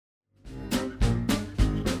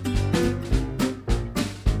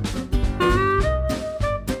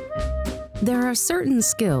There are certain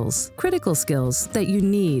skills, critical skills, that you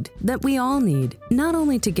need, that we all need, not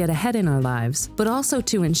only to get ahead in our lives, but also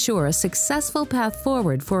to ensure a successful path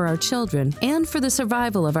forward for our children and for the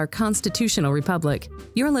survival of our constitutional republic.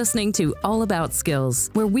 You're listening to All About Skills,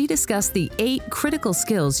 where we discuss the 8 critical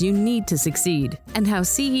skills you need to succeed and how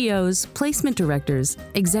CEOs, placement directors,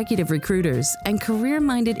 executive recruiters, and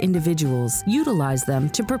career-minded individuals utilize them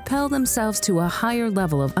to propel themselves to a higher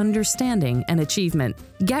level of understanding and achievement.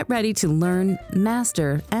 Get ready to learn,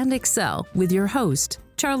 master, and excel with your host,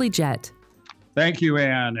 Charlie Jett. Thank you,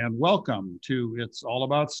 Ann, and welcome to It's All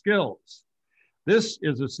About Skills. This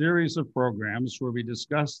is a series of programs where we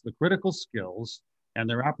discuss the critical skills and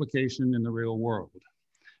their application in the real world.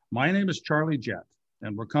 My name is Charlie Jett,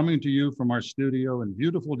 and we're coming to you from our studio in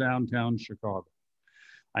beautiful downtown Chicago.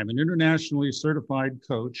 I'm an internationally certified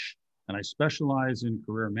coach, and I specialize in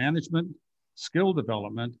career management, skill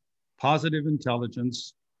development, positive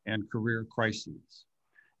intelligence, and career crises.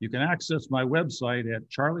 You can access my website at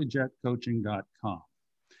charliejettcoaching.com.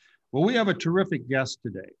 Well, we have a terrific guest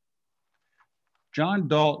today. John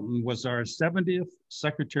Dalton was our 70th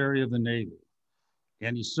Secretary of the Navy,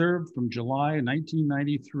 and he served from July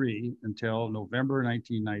 1993 until November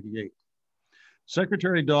 1998.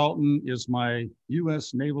 Secretary Dalton is my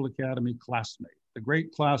U.S. Naval Academy classmate, the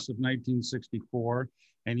great class of 1964,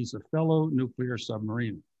 and he's a fellow nuclear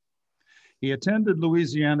submariner. He attended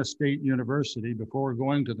Louisiana State University before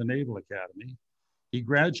going to the Naval Academy. He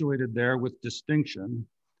graduated there with distinction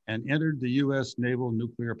and entered the U.S. Naval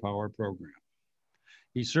Nuclear Power Program.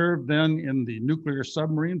 He served then in the Nuclear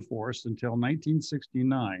Submarine Force until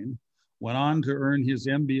 1969, went on to earn his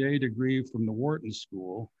MBA degree from the Wharton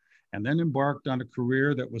School, and then embarked on a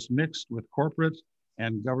career that was mixed with corporate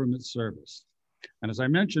and government service. And as I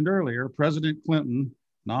mentioned earlier, President Clinton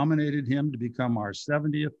nominated him to become our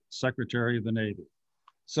 70th Secretary of the Navy.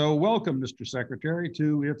 So welcome, Mr. Secretary,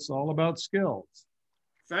 to It's All About Skills.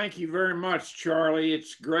 Thank you very much, Charlie.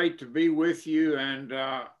 It's great to be with you, and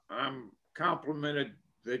I'm complimented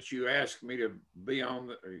that you asked me to be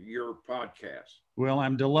on your podcast. Well,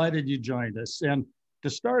 I'm delighted you joined us. And to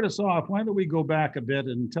start us off, why don't we go back a bit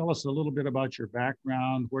and tell us a little bit about your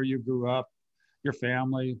background, where you grew up, your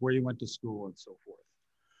family, where you went to school, and so forth.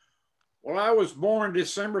 Well, I was born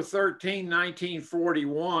December 13,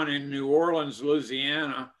 1941 in New Orleans,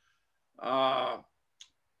 Louisiana. On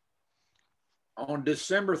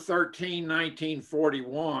December 13,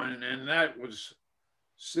 1941, and that was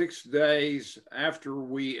 6 days after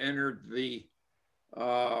we entered the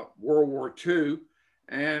World War II.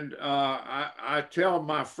 And I tell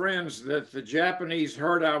my friends that the Japanese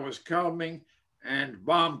heard I was coming and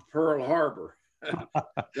bombed Pearl Harbor.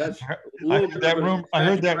 That's I heard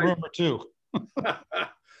that rumor too.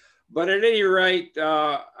 But at any rate,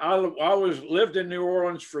 I lived in New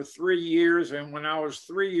Orleans for 3 years, and when I was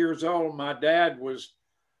 3 years old, my dad was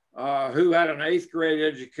who had an 8th grade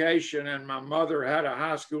education, and my mother had a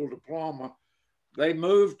high school diploma. They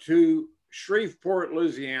moved to Shreveport,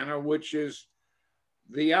 Louisiana, which is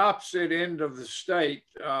the opposite end of the state.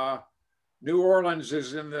 New Orleans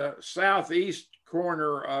is in the southeast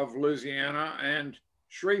corner of Louisiana, and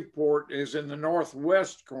Shreveport is in the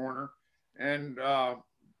northwest corner, and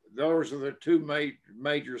those are the two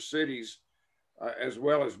major cities, as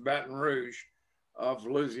well as Baton Rouge, of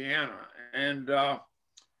Louisiana. And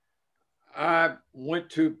I went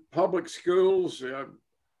to public schools,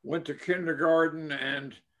 went to kindergarten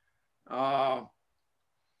and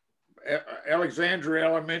Alexandria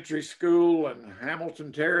Elementary School and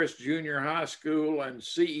Hamilton Terrace Junior High School and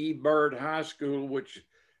C.E. Byrd High School, which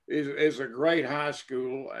is a great high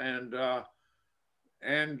school. And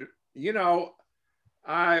you know,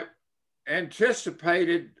 I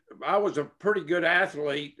anticipated, I was a pretty good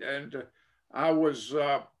athlete, and I was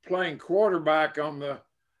playing quarterback on the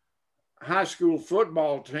high school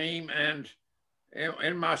football team. And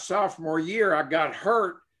in my sophomore year, I got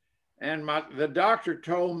hurt. And the doctor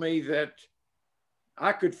told me that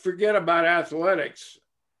I could forget about athletics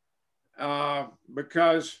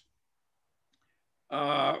because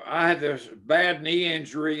I had this bad knee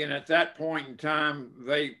injury. And at that point in time,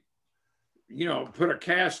 they, put a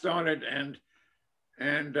cast on it.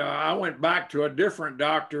 And I went back to a different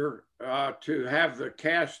doctor to have the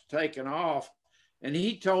cast taken off. And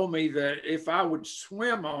he told me that if I would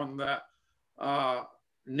swim on the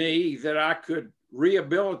knee, that I could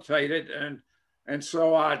rehabilitate it, and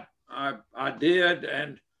so I did,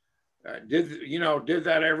 and did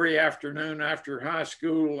that every afternoon after high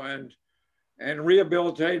school, and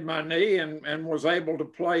rehabilitated my knee, and was able to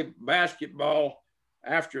play basketball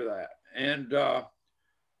after that. And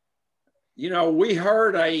we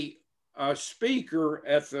heard a speaker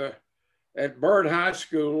at the at Byrd High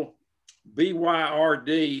School,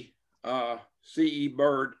 BYRD, C.E.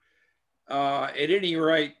 Byrd. At any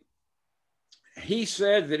rate, he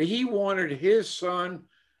said that he wanted his son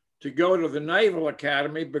to go to the Naval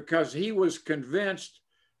Academy because he was convinced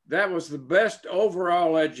that was the best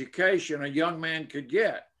overall education a young man could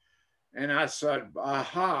get. And I said,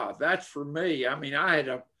 aha, that's for me. I mean, I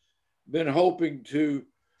had been hoping to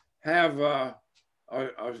have a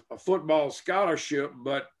football scholarship,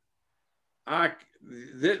 but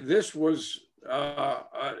this was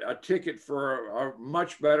a ticket for a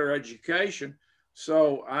much better education.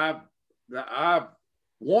 So I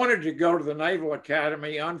wanted to go to the Naval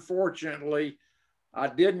Academy. Unfortunately, I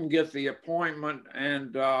didn't get the appointment,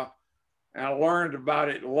 and I learned about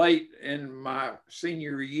it late in my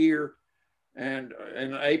senior year, and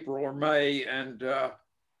in April or May, and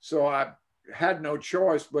so I had no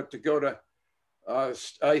choice but to go to a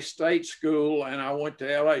state school, and I went to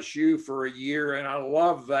LSU for a year, and I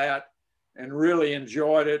loved that and really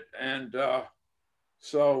enjoyed it. And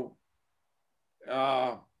so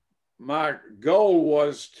my goal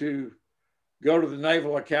was to go to the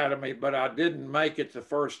Naval Academy, but I didn't make it the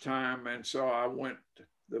first time, and so I went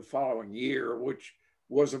the following year, which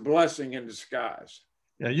was a blessing in disguise.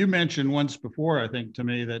 Yeah, you mentioned once before, I think, to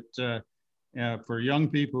me that for young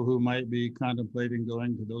people who might be contemplating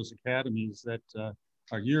going to those academies, that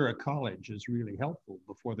a year of college is really helpful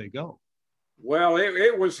before they go. Well,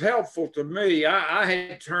 it was helpful to me. I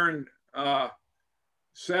had turned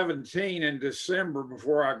 17 in December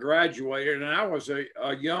before I graduated, and I was a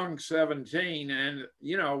young 17, and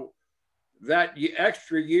you know, that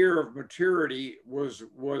extra year of maturity was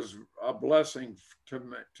a blessing to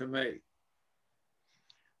me.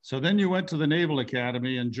 So then you went to the Naval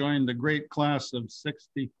Academy and joined the great class of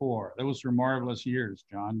 '64. Those were marvelous years,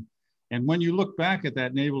 John. And when you look back at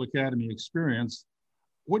that Naval Academy experience,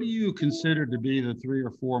 what do you consider to be the 3 or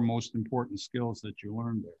 4 most important skills that you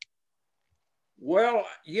learned there? Well,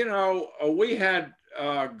 you know, we had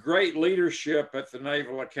great leadership at the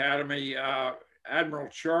Naval Academy. Admiral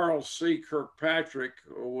Charles C. Kirkpatrick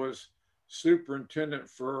was superintendent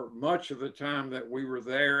for much of the time that we were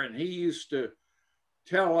there, and he used to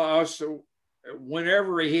tell us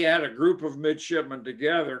whenever he had a group of midshipmen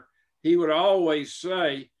together, he would always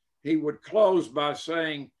say, he would close by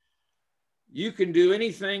saying, "You can do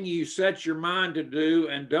anything you set your mind to do,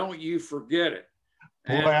 and don't you forget it."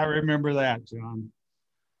 Boy, I remember that, John.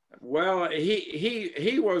 Well,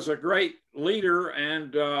 he was a great leader,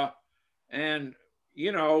 and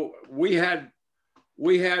you know, we had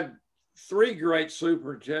 3 great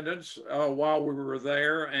superintendents while we were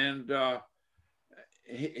there, and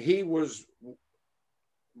he was,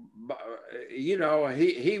 you know,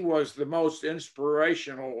 he was the most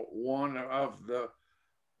inspirational one of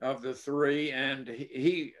the 3, and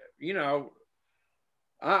he you know,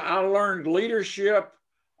 I learned leadership,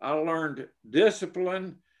 I learned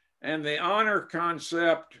discipline, and the honor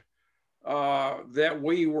concept that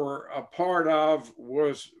we were a part of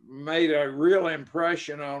made a real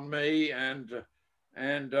impression on me, and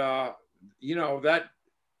you know, that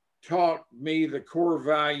taught me the core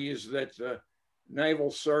values that the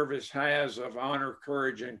Naval Service has of honor,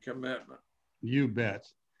 courage, and commitment. You bet.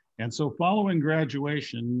 And so following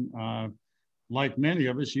graduation, like many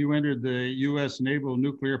of us, you entered the U.S. Naval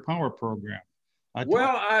Nuclear Power Program. I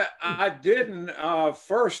didn't.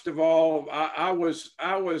 First of all, I was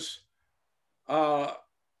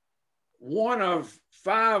one of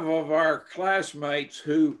 5 of our classmates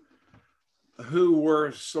who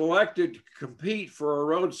were selected to compete for a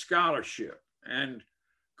Rhodes Scholarship, and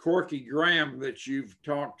Corky Graham, that you've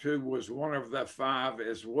talked to, was one of the 5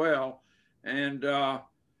 as well. And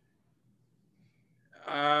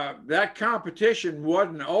that competition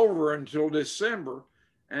wasn't over until December,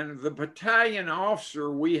 and the battalion officer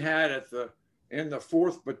we had in the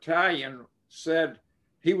 4th Battalion said,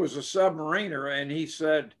 he was a submariner, and he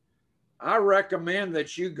said, "I recommend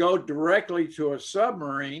that you go directly to a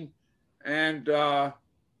submarine and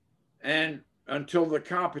until the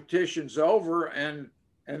competition's over, and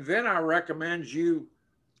then I recommend you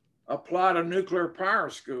apply to nuclear power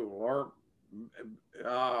school, or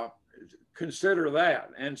consider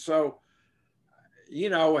that." And so, you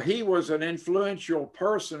know, he was an influential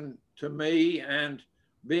person to me, and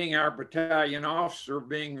being our battalion officer,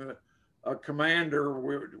 being a commander,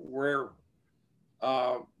 where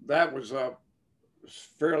that was a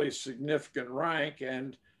fairly significant rank,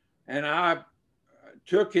 and I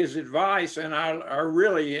took his advice, and I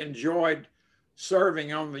really enjoyed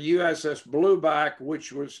serving on the USS Blueback,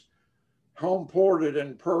 which was home ported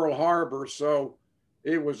in Pearl Harbor. So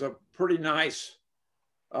it was a pretty nice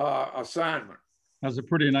assignment. That's a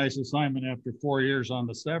pretty nice assignment after 4 years on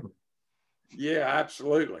the Severn. Yeah,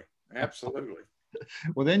 absolutely. Absolutely.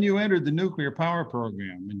 Well, then you entered the nuclear power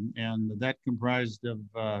program, and that comprised of,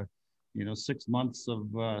 6 months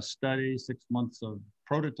of study, 6 months of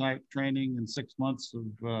prototype training, and 6 months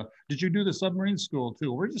of, did you do the submarine school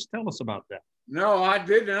too? Or just tell us about that. No, I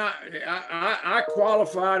did not. I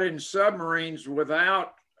qualified in submarines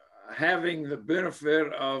without having the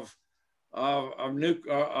benefit of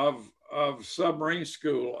submarine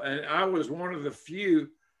school, and I was one of the few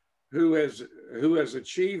who has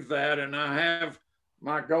achieved that. And I have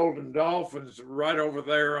my Golden Dolphins right over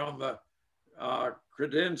there on the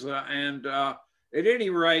credenza. And at any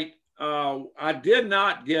rate, I did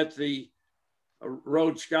not get the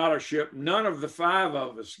Rhodes Scholarship. None of the 5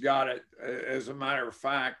 of us got it, as a matter of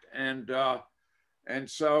fact. And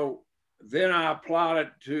so then I applied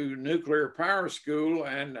it to nuclear power school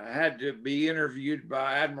and had to be interviewed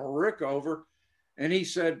by Admiral Rickover. And he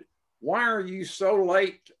said, "Why are you so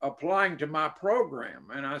late applying to my program?"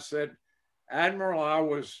 And I said, "Admiral, I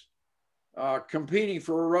was competing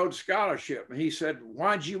for a Rhodes Scholarship." And he said,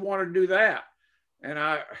 "Why'd you want to do that?" And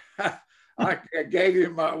I gave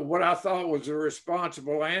him what I thought was a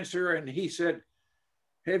responsible answer. And he said,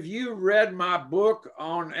 "Have you read my book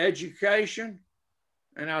on education?"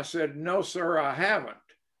 And I said, "No, sir, I haven't."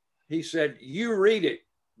 He said, "You read it,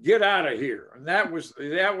 get out of here." And that was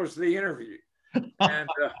the interview. And,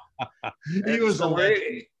 He was so at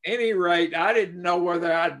any rate, I didn't know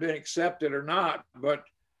whether I'd been accepted or not, but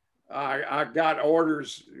I got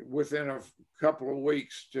orders within a couple of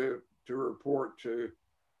weeks to report to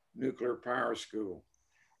nuclear power school.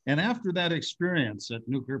 And after that experience at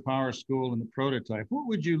nuclear power school and the prototype,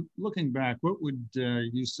 looking back, what would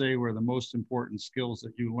you say were the most important skills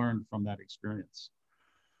that you learned from that experience?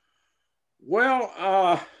 Well,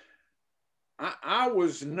 I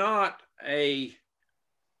was not a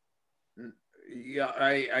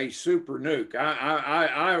super nuke.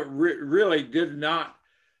 I really did not.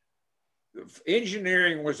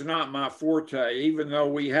 Engineering was not my forte, even though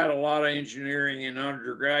we had a lot of engineering in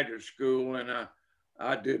undergraduate school, and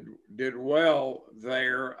I did well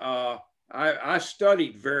there. I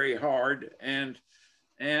studied very hard, and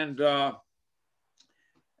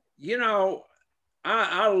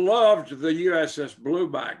I loved the USS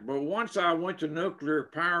Blueback. But once I went to nuclear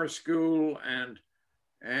power school and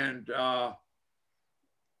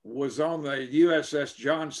was on the USS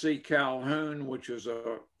John C. Calhoun, which is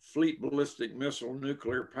a fleet ballistic missile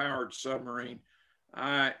nuclear powered submarine,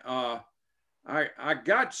 I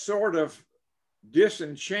got sort of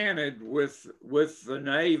disenchanted with the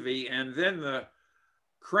Navy. And then the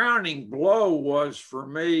crowning blow was for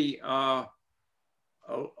me,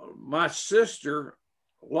 my sister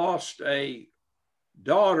lost a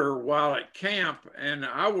daughter while at camp, and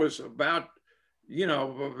I was about, it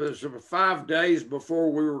was 5 days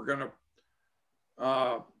before we were going to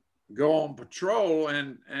go on patrol,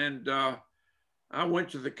 and I went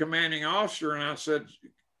to the commanding officer and I said,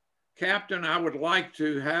 "Captain, I would like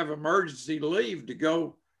to have emergency leave to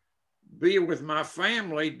go be with my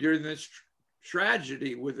family during this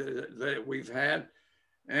tragedy that we've had."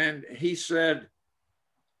 And he said,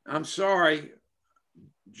 "I'm sorry,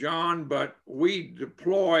 John, but we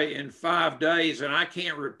deploy in 5 days and I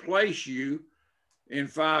can't replace you in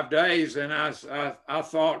 5 days." And I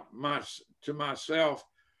thought to myself,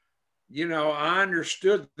 I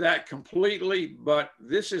understood that completely, but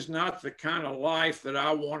this is not the kind of life that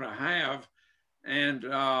I want to have. And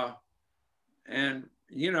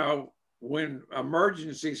when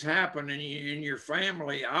emergencies happen in your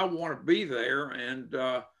family, I want to be there.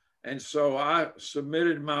 And so I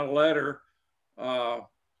submitted my letter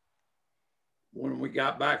when we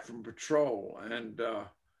got back from patrol, and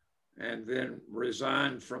then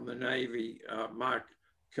resigned from the Navy. My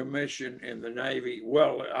commission in the Navy,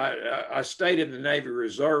 well, I stayed in the Navy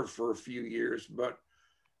Reserve for a few years, but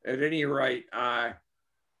at any rate, I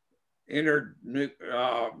entered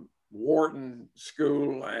Wharton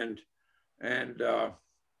School and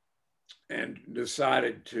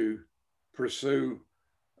decided to pursue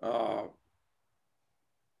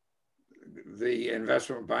the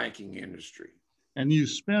investment banking industry. And you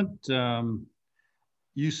spent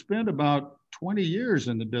about 20 years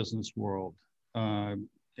in the business world,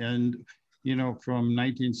 and from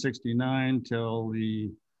 1969 till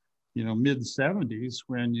the mid 70s,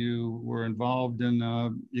 when you were involved in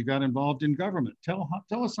you got involved in government. Tell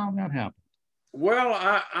us how that happened. Well,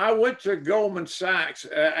 I went to Goldman Sachs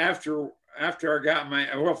after I got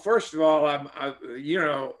well, first of all,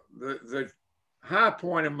 the high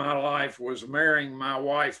point in my life was marrying my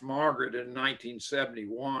wife, Margaret, in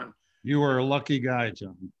 1971. You were a lucky guy,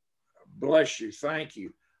 John. Bless you. Thank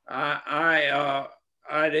you. At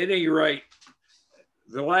any rate,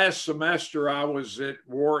 the last semester I was at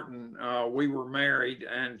Wharton, we were married,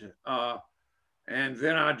 and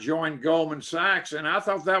then I joined Goldman Sachs, and I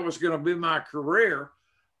thought that was going to be my career.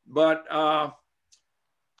 But,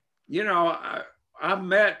 you know, I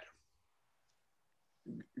met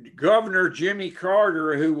Governor Jimmy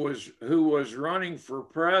Carter, who was running for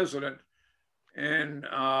president in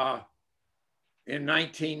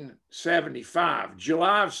 1975,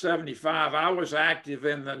 July of 75. I was active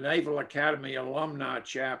in the Naval Academy alumni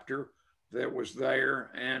chapter that was there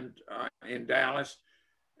and in Dallas.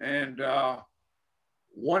 And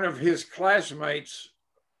one of his classmates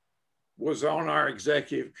was on our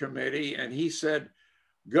executive committee, and he said,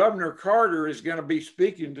 Governor Carter is going to be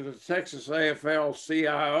speaking to the Texas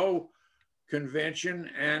AFL-CIO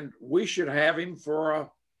convention, and we should have him for a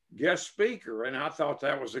guest speaker. And I thought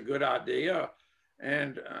that was a good idea.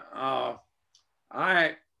 And I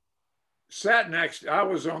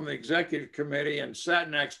was on the executive committee and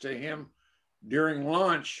sat next to him during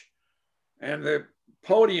lunch, and the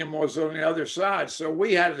podium was on the other side. So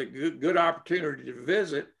we had a good opportunity to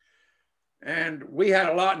visit, and we had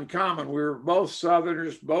a lot in common. We were both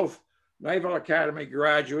Southerners, both Naval Academy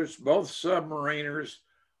graduates, both submariners,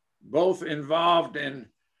 both involved in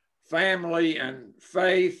family and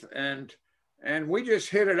faith, and we just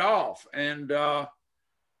hit it off. And I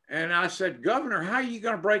said, Governor, how are you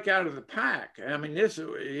going to break out of the pack? I mean,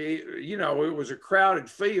 you know, it was a crowded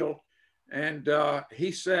field. And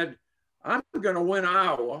he said, I'm going to win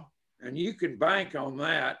Iowa, and you can bank on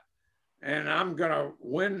that. And I'm going to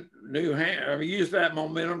win New Hampshire, use that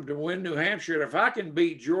momentum to win New Hampshire. If I can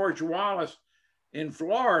beat George Wallace in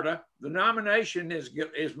Florida, the nomination is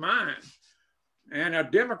mine. And a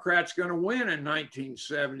Democrat's going to win in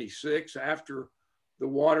 1976 after the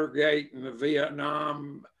Watergate and the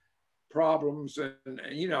Vietnam problems, and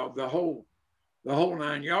you know, the whole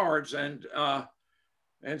 9 yards. And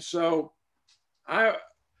so I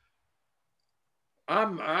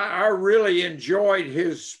really enjoyed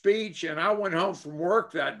his speech, and I went home from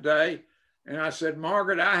work that day, and I said,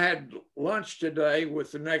 Margaret, I had lunch today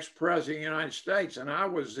with the next president of the United States, and I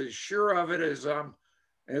was as sure of it as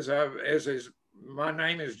my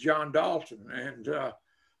name is John Dalton.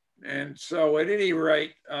 And so at any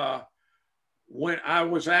rate, when I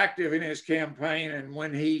was active in his campaign, and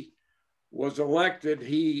when he was elected,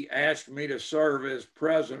 he asked me to serve as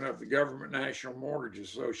president of the Government National Mortgage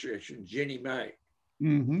Association, Ginnie Mae.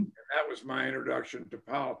 Mm-hmm. And that was my introduction to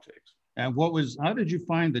politics. And how did you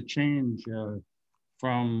find the change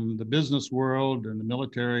from the business world and the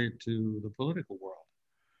military to the political world?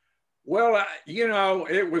 Well, you know,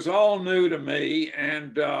 it was all new to me,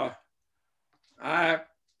 and I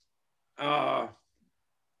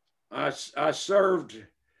served.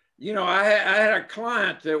 You know, I had a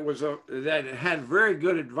client that had very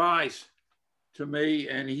good advice to me,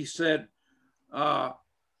 and he said,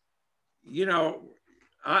 you know,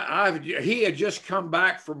 he had just come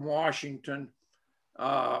back from Washington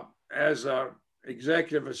as an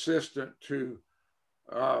executive assistant to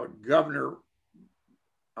Governor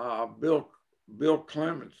Bill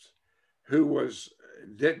Clements, who was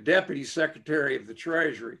Deputy Secretary of the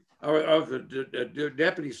Treasury, of the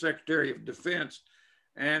Deputy Secretary of Defense.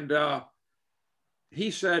 And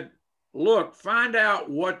he said, look, find out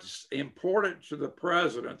what's important to the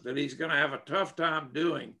president that he's going to have a tough time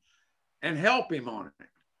doing, and help him on it.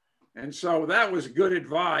 And so that was good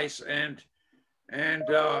advice. And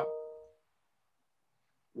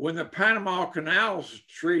when the Panama Canals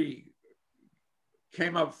Treaty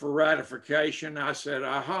came up for ratification, I said,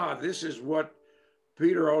 aha, this is what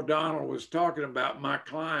Peter O'Donnell was talking about, my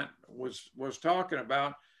client was talking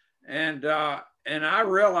about. And I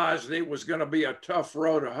realized it was going to be a tough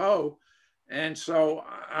row to hoe. And so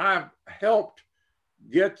I helped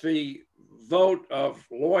get the vote of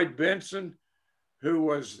Lloyd Bentsen, who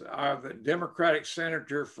was the Democratic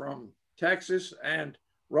senator from Texas, and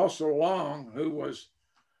Russell Long, who was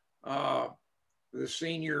the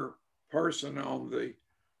senior person on the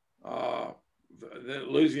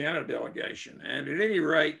Louisiana delegation. And at any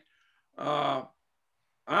rate, I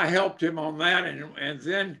helped him on that. And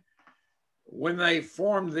then when they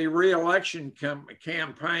formed the re-election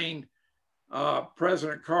campaign,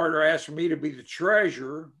 President Carter asked me to be the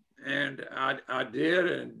treasurer, and I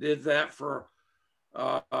did that for,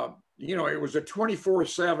 you know, it was a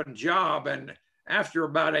 24/7 job. And after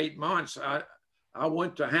about 8 months, I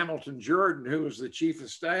went to Hamilton Jordan, who was the chief of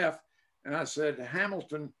staff, and I said,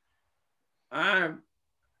 Hamilton,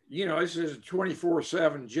 you know, this is a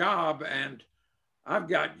 24/7 job, and I've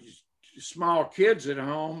got small kids at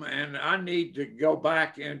home, and I need to go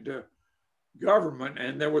back into government,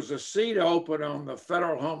 and there was a seat open on the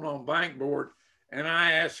Federal Home Loan Bank Board, and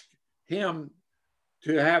I asked him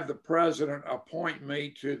to have the president appoint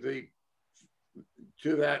me to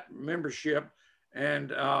that membership, and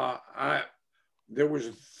there was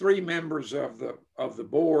 3 members of the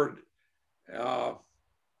board,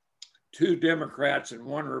 2 Democrats and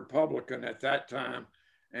 1 Republican at that time,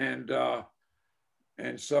 and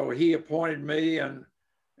so he appointed me, and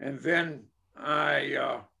then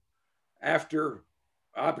after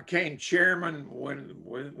I became chairman,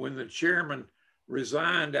 when the chairman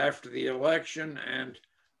resigned after the election, and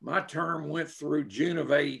my term went through June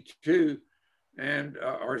of '82, and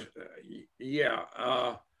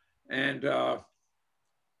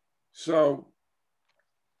so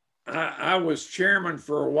I was chairman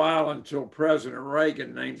for a while until President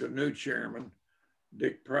Reagan named a new chairman,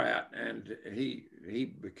 Dick Pratt, and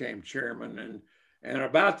he became chairman. And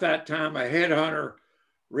about that time, a headhunter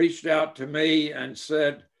reached out to me and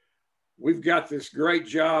said, "We've got this great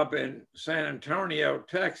job in San Antonio,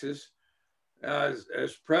 Texas,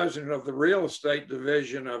 as president of the real estate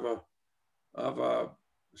division of a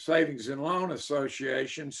savings and loan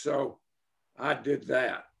association." So I did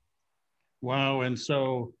that. Wow. And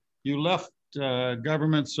so you left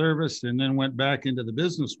government service and then went back into the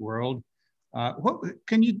business world.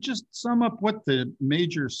 Can you just sum up what the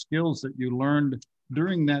major skills that you learned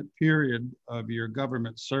during that period of your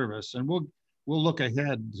government service? And we'll look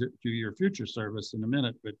ahead to your future service in a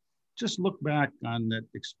minute, but just look back on that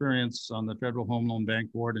experience on the Federal Home Loan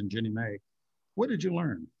Bank Board and Ginnie Mae. What did you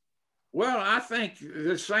learn? Well, I think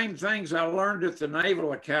the same things I learned at the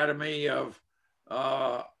Naval Academy of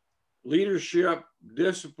leadership,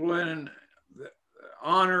 discipline,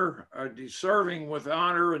 honor, serving with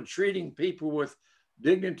honor, and treating people with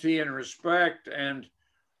dignity and respect, and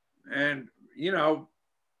you know,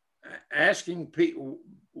 asking people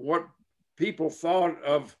what people thought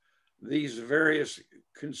of these various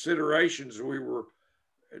decisions we were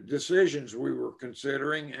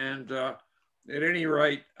considering. And at any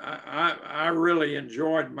rate, I really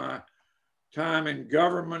enjoyed my time in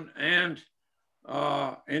government and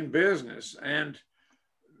in business. And,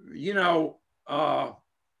 you know,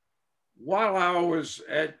 while I was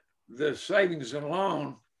at the Savings and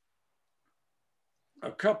Loan,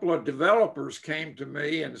 a couple of developers came to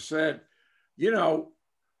me and said, "You know,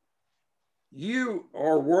 you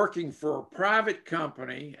are working for a private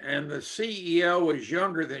company and the CEO is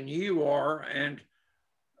younger than you are, and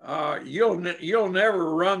you'll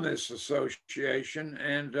never run this association,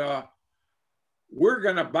 and we're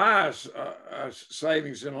going to buy a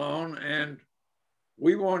savings and loan, and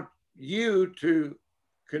we want you to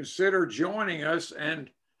consider joining us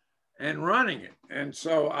and running it." And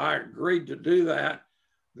so I agreed to do that.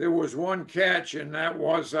 There was one catch, and that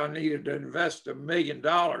was I needed to invest $1 million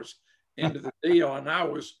into the deal, and I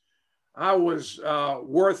was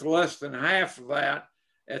worth less than half of that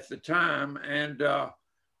at the time, and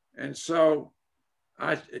so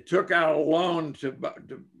I took out a loan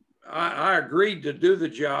I agreed to do the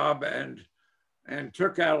job and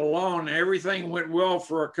took out a loan. Everything went well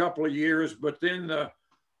for a couple of years, but then the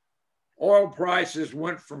oil prices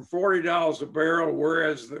went from $40 a barrel,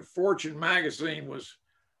 whereas the Fortune magazine was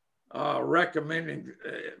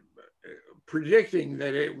predicting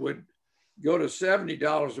that it would go to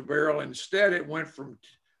 $70 a barrel. Instead, it went from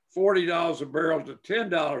 $40 a barrel to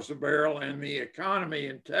 $10 a barrel, and the economy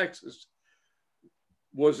in Texas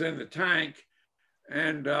was in the tank.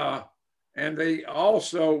 And they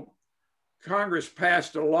also, Congress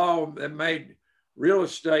passed a law that made real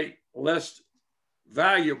estate less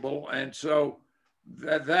valuable, and so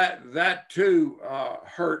that too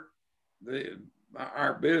hurt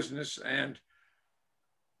our business. And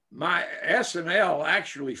my S&L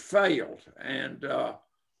actually failed, and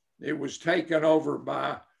it was taken over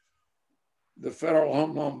by the Federal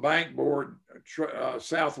Home Loan Bank Board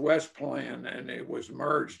Southwest Plan, and it was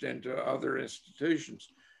merged into other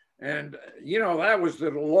institutions. And you know, that was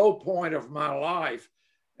the low point of my life.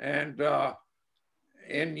 And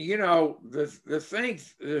you know, the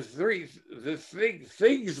things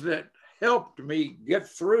that helped me get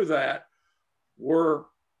through that were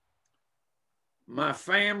my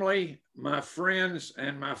family, my friends,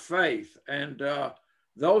 and my faith. And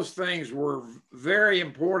those things were very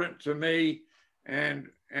important to me,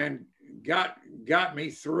 and got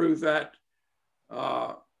me through that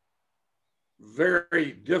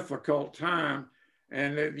very difficult time.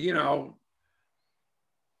 And you know,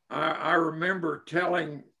 I remember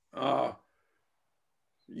telling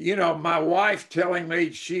you know, my wife telling me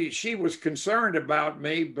she was concerned about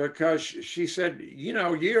me because she said, "You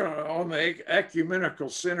know, you're on the Ecumenical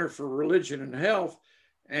Center for Religion and Health,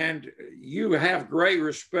 and you have great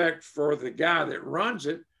respect for the guy that runs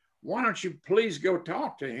it. Why don't you please go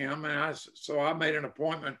talk to him? And so I made an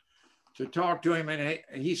appointment to talk to him, and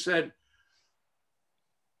he said,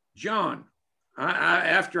 John,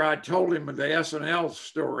 after I told him the S&L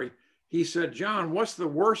story, he said, John, what's the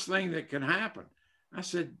worst thing that can happen? I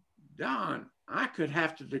said, Don, I could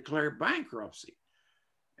have to declare bankruptcy.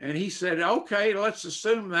 And he said, okay, let's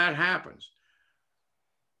assume that happens.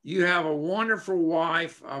 You have a wonderful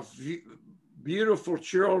wife, beautiful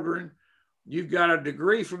children. You've got a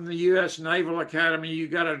degree from the U.S. Naval Academy. You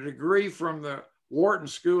got a degree from the Wharton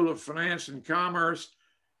School of Finance and Commerce.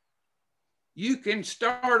 You can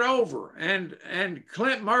start over. And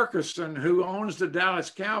Clint Murchison, who owns the Dallas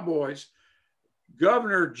Cowboys,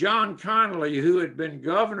 Governor John Connally, who had been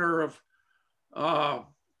governor of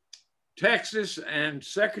Texas and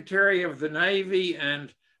Secretary of the Navy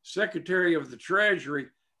and Secretary of the Treasury,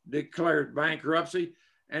 declared bankruptcy.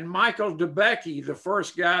 And Michael DeBakey, the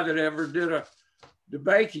first guy that ever did a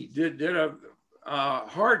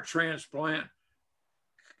heart transplant,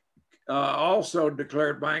 also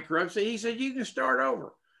declared bankruptcy. He said, you can start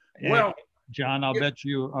over. And well, John, I'll bet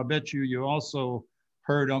you also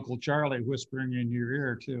heard Uncle Charlie whispering in your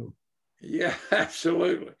ear too. Yeah,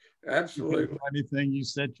 absolutely. Absolutely. Anything you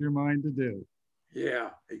set your mind to do. Yeah,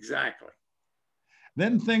 exactly.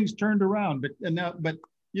 Then things turned around, but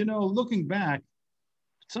you know, looking back,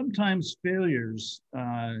 sometimes failures,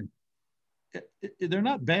 they're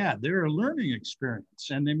not bad. They're a learning experience,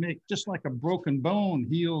 and they make, just like a broken bone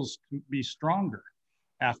heals to be stronger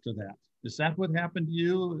after that. Is that what happened to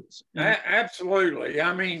you? Absolutely.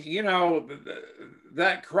 I mean, you know,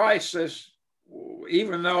 that crisis,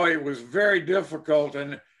 even though it was very difficult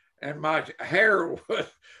and my hair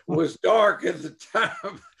was dark at the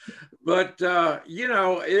time, but, you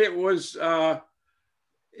know, it was a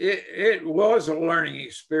learning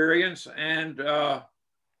experience. And,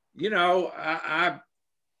 you know,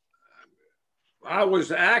 I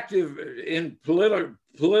was active in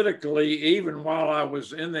politically even while I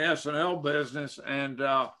was in the S&L business and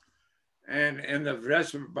in the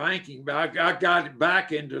investment banking. But I got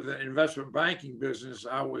back into the investment banking business.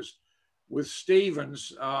 I was with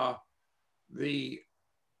Stephens, the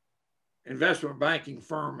investment banking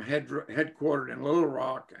firm headquartered in Little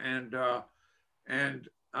Rock, and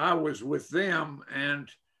I was with them, and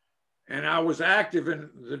I was active in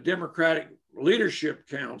the Democratic Leadership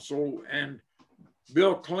Council, and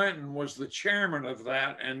Bill Clinton was the chairman of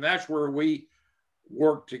that, and that's where we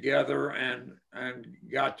worked together and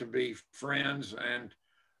got to be friends. And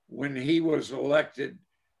when he was elected,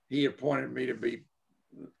 he appointed me to be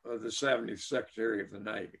the 70th Secretary of the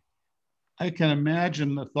Navy. I can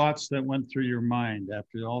imagine the thoughts that went through your mind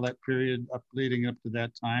after all that period leading up to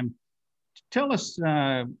that time. Tell us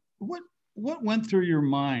what went through your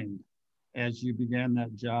mind as you began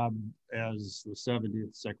that job as the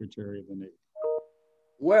 70th Secretary of the Navy?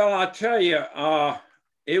 Well, I tell you,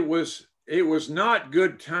 it was not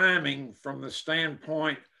good timing from the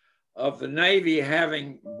standpoint of the Navy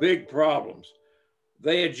having big problems.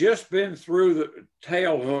 They had just been through the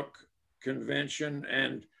Tailhook Convention,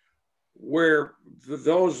 and where, for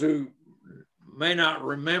those who may not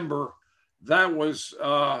remember, that was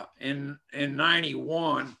in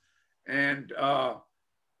 91, and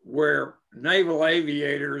where naval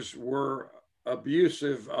aviators were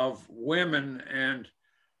abusive of women,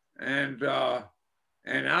 and I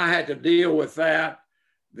had to deal with that.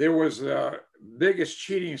 There was the biggest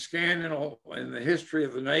cheating scandal in the history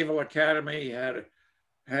of the Naval Academy had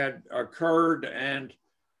occurred, and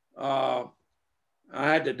I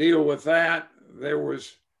had to deal with that. There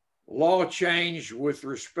was law change with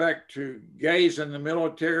respect to gays in the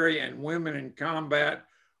military and women in combat,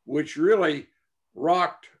 which really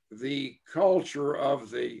rocked the culture of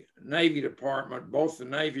the Navy Department, both the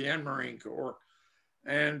Navy and Marine Corps.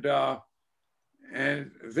 And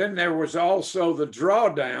then there was also the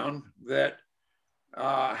drawdown that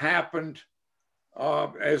happened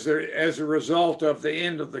as a result of the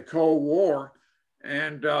end of the Cold War.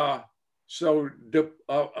 And so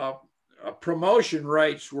promotion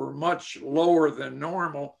rates were much lower than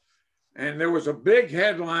normal. And there was a big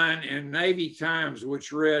headline in Navy Times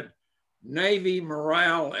which read, "Navy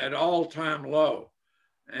morale at all-time low."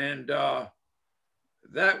 And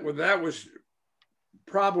that was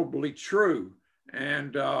probably true.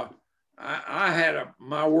 And I had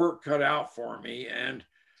my work cut out for me. And,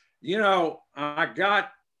 you know, I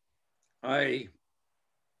got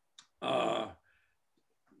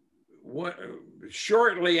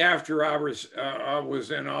shortly after I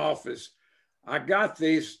was in office, I got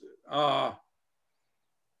these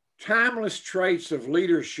timeless traits of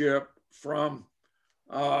leadership from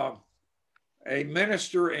a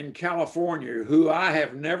minister in California who I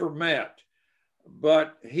have never met,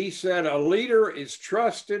 but he said a leader is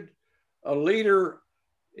trusted, a leader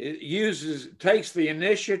takes the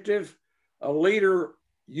initiative, a leader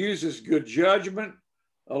uses good judgment,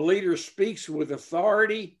 a leader speaks with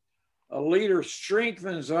authority, a leader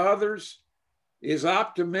strengthens others, is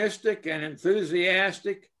optimistic and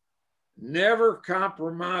enthusiastic, never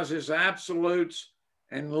compromises absolutes,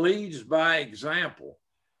 and leads by example.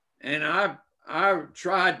 And I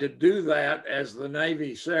tried to do that as the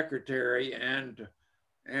Navy secretary, and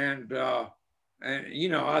you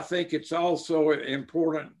know, I think it's also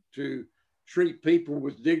important to treat people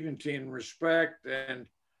with dignity and respect, and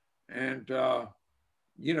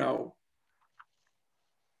you know,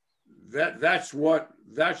 that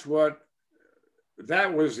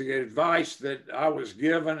was the advice that I was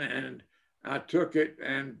given, and I took it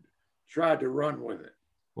and tried to run with it.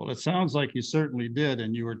 Well, it sounds like you certainly did,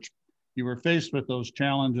 and you were faced with those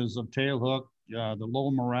challenges of tailhook, the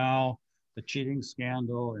low morale, the cheating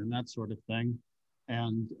scandal, and that sort of thing,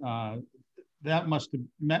 and that must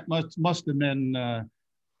have been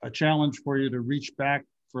a challenge for you to reach back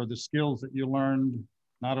for the skills that you learned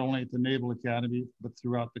not only at the Naval Academy but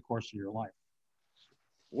throughout the course of your life.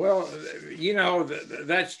 Well, you know,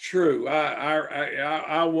 that's true.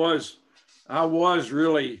 I was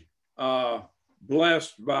really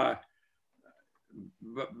blessed by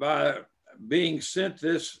being sent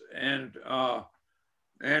this, and I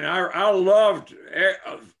loved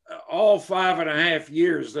all 5.5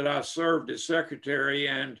 years that I served as secretary,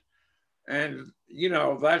 and you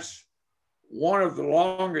know, that's one of the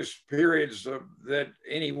longest periods that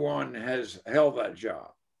anyone has held that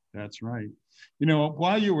job. That's right. You know,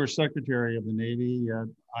 while you were Secretary of the Navy,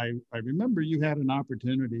 I remember you had an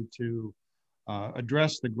opportunity to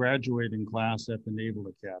address the graduating class at the Naval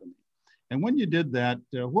Academy. And when you did that,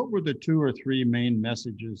 what were the 2 or 3 main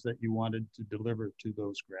messages that you wanted to deliver to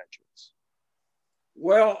those graduates?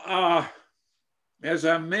 Well, as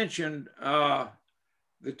I mentioned,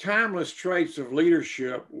 the timeless traits of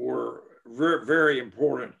leadership were very, very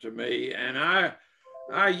important to me. And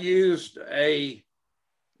I used a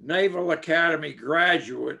Naval Academy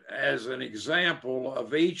graduate as an example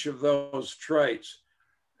of each of those traits.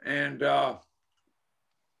 And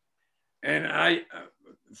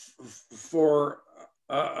for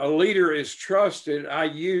a leader is trusted, I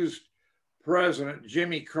used President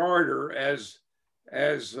Jimmy Carter as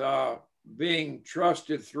being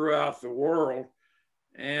trusted throughout the world.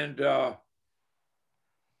 And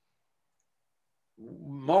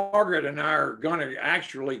Margaret and I are going to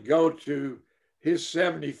actually go to his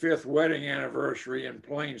 75th wedding anniversary in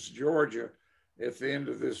Plains, Georgia at the end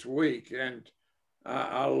of this week. And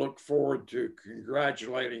I look forward to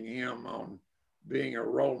congratulating him on being a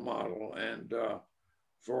role model, and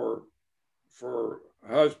for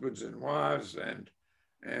husbands and wives, and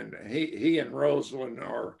he and Rosalind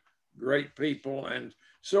are great people. And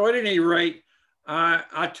so at any rate,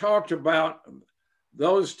 I talked about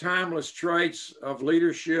those timeless traits of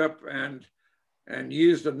leadership, and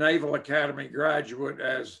used a Naval Academy graduate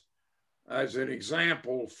as an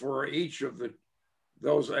example for each of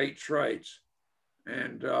those 8 traits.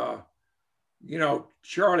 And you know,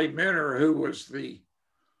 Charlie Minner, who was the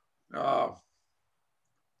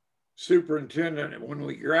superintendent when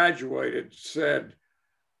we graduated, said,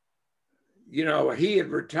 you know, he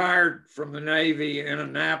had retired from the Navy in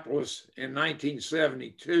Annapolis in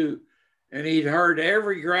 1972, and he'd heard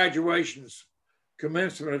every graduation's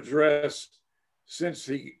commencement address since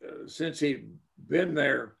he'd been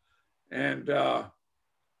there. And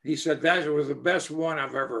he said, that was the best one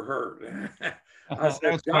I've ever heard. I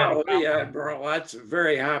said, golly, Admiral, that's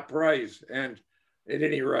very high praise. And at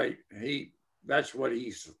any rate, that's what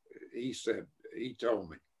he said. He told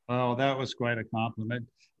me. Oh, that was quite a compliment.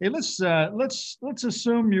 Hey, let's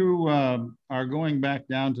assume you are going back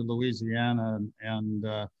down to Louisiana and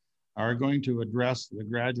are going to address the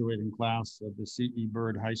graduating class of the C.E.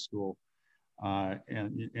 Byrd High School,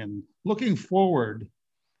 and looking forward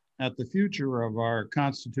at the future of our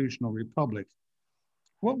constitutional republic.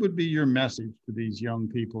 What would be your message to these young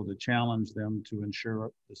people to challenge them to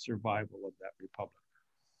ensure the survival of that republic?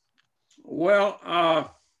 Well,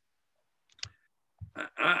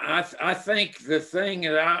 I think the thing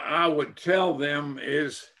that I would tell them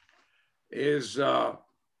is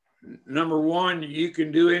number one, you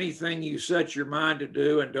can do anything you set your mind to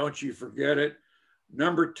do, and don't you forget it.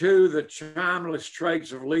 Number two, the timeless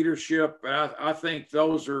traits of leadership. I think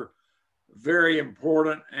those are very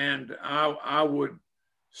important, and I would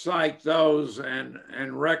cite those and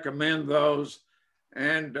recommend those,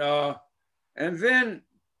 and then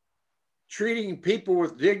treating people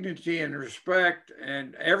with dignity and respect,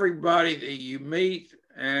 and everybody that you meet,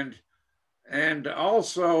 and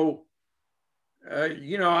also,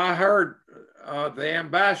 I heard the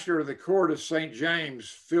ambassador of the Court of St. James,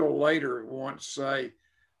 Phil Lader, once say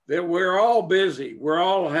that we're all busy. We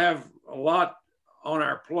all have a lot on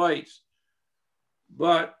our plates,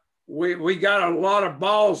 but we got a lot of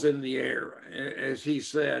balls in the air, as he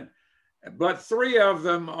said, but 3 of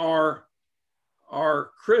them are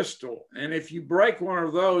crystal. And if you break one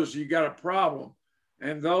of those, you got a problem.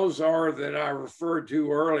 And those are that I referred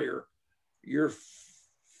to earlier: your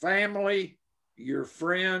family, your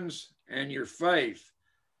friends, and your faith.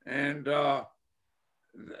 And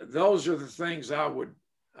those are the things I would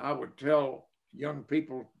tell young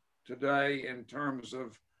people today in terms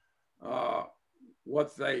of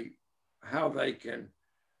how they can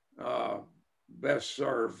best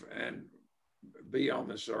serve and be on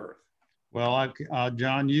this earth. Well,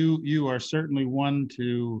 John, you are certainly one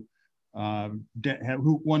who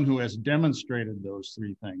has demonstrated those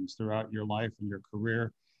 3 things throughout your life and your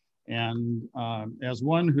career. And as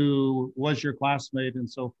one who was your classmate and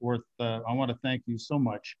so forth, I want to thank you so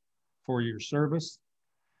much for your service.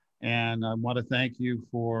 And I want to thank you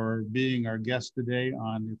for being our guest today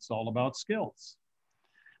on It's All About Skills.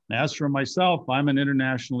 Now, as for myself, I'm an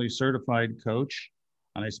internationally certified coach,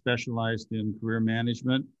 and I specialized in career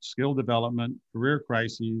management, skill development, career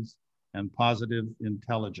crises, and positive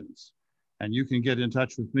intelligence. And you can get in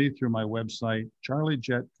touch with me through my website,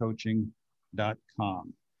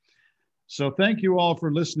 charliejettcoaching.com. So thank you all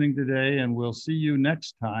for listening today, and we'll see you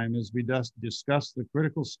next time as we discuss the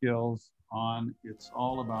critical skills on It's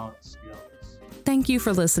All About Skills. Thank you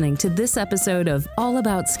for listening to this episode of All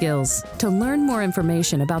About Skills. To learn more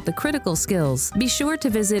information about the critical skills, be sure to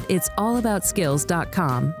visit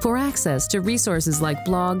it'sallaboutskills.com for access to resources like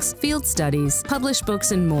blogs, field studies, published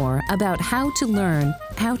books, and more about how to learn,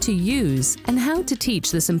 how to use, and how to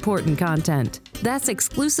teach this important content. That's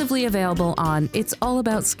exclusively available on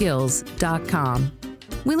it'sallaboutskills.com.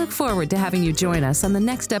 We look forward to having you join us on the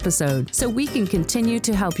next episode so we can continue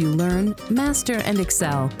to help you learn, master, and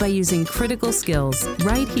excel by using critical skills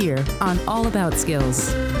right here on All About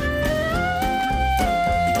Skills.